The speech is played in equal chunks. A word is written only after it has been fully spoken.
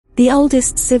the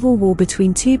oldest civil war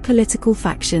between two political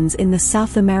factions in the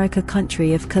South America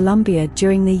country of Colombia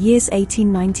during the years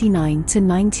 1899 to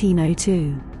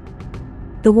 1902.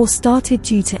 The war started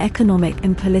due to economic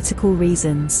and political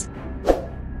reasons.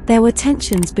 There were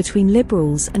tensions between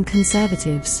liberals and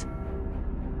conservatives.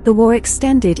 The war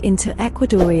extended into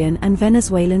Ecuadorian and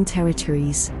Venezuelan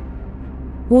territories.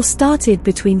 War started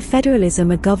between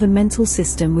federalism, a governmental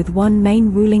system with one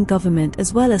main ruling government,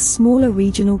 as well as smaller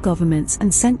regional governments,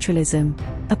 and centralism,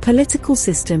 a political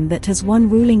system that has one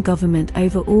ruling government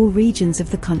over all regions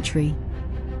of the country.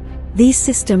 These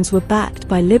systems were backed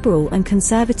by liberal and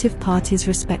conservative parties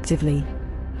respectively.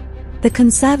 The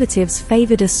conservatives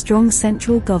favored a strong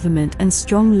central government and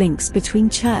strong links between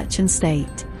church and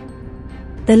state.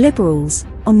 The liberals,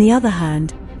 on the other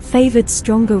hand, favored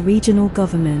stronger regional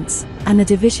governments and a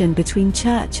division between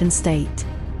church and state.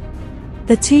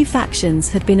 The two factions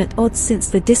had been at odds since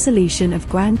the dissolution of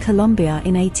Gran Colombia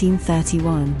in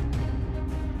 1831.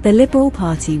 The Liberal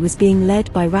Party was being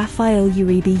led by Rafael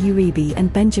Uribe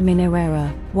and Benjamin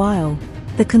Herrera, while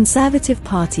the Conservative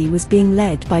Party was being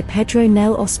led by Pedro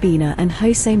Nel Ospina and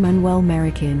José Manuel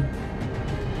Meriquín.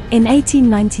 In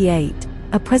 1898,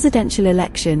 a presidential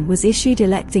election was issued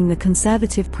electing the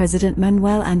conservative President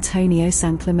Manuel Antonio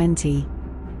San Clemente.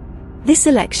 This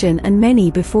election and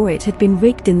many before it had been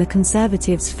rigged in the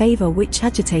conservatives' favor, which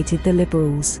agitated the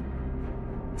liberals.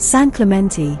 San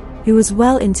Clemente, who was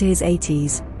well into his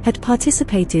 80s, had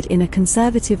participated in a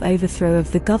conservative overthrow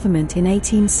of the government in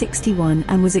 1861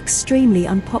 and was extremely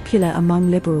unpopular among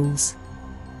liberals.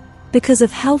 Because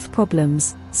of health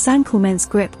problems, San Clemente's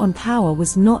grip on power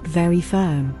was not very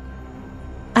firm.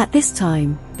 At this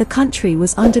time, the country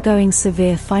was undergoing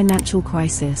severe financial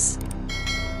crisis.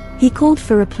 He called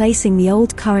for replacing the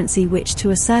old currency, which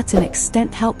to a certain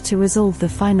extent helped to resolve the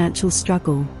financial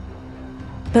struggle.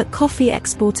 But coffee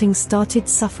exporting started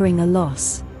suffering a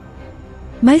loss.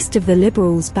 Most of the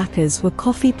liberals' backers were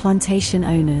coffee plantation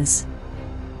owners.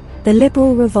 The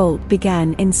liberal revolt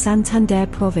began in Santander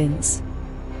province.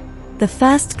 The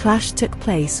first clash took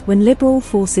place when liberal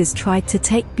forces tried to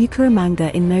take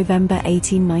Bucaramanga in November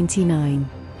 1899.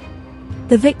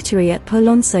 The victory at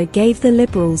Polonzo gave the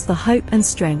liberals the hope and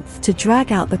strength to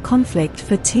drag out the conflict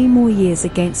for 2 more years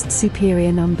against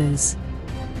superior numbers.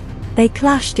 They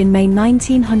clashed in May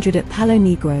 1900 at Palo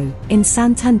Negro, in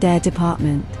Santander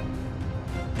department.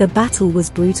 The battle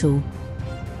was brutal.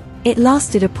 It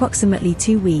lasted approximately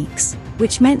 2 weeks,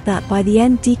 which meant that by the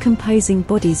end decomposing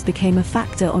bodies became a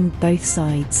factor on both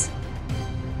sides.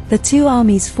 The two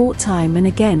armies fought time and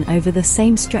again over the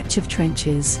same stretch of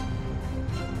trenches.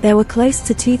 There were close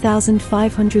to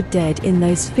 2,500 dead in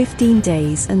those 15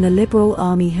 days, and the Liberal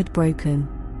army had broken.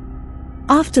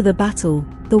 After the battle,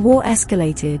 the war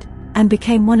escalated, and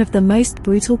became one of the most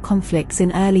brutal conflicts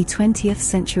in early 20th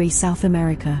century South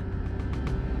America.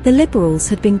 The Liberals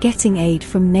had been getting aid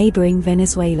from neighboring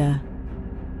Venezuela.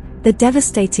 The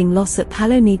devastating loss at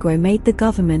Palo Negro made the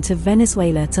government of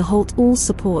Venezuela to halt all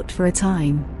support for a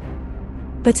time.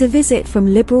 But a visit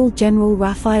from Liberal General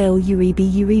Rafael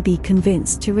Uribe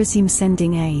convinced to resume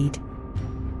sending aid.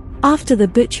 After the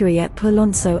butchery at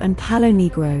Polonzo and Palo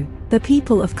Negro, the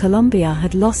people of Colombia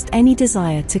had lost any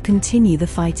desire to continue the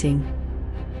fighting.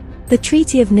 The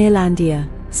Treaty of Neerlandia,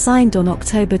 signed on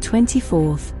October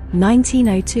 24,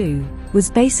 1902, was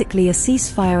basically a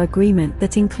ceasefire agreement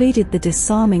that included the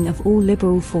disarming of all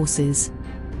liberal forces.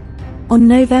 On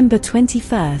November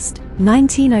 21,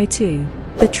 1902,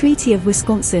 the Treaty of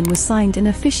Wisconsin was signed and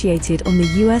officiated on the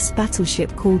U.S.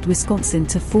 battleship called Wisconsin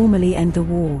to formally end the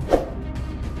war.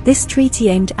 This treaty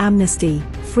aimed amnesty,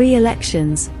 free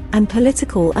elections, and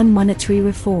political and monetary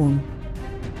reform.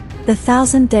 The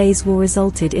 1,000 Days War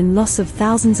resulted in loss of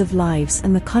thousands of lives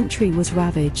and the country was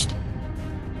ravaged.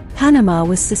 Panama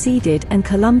was seceded and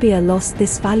Colombia lost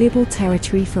this valuable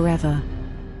territory forever.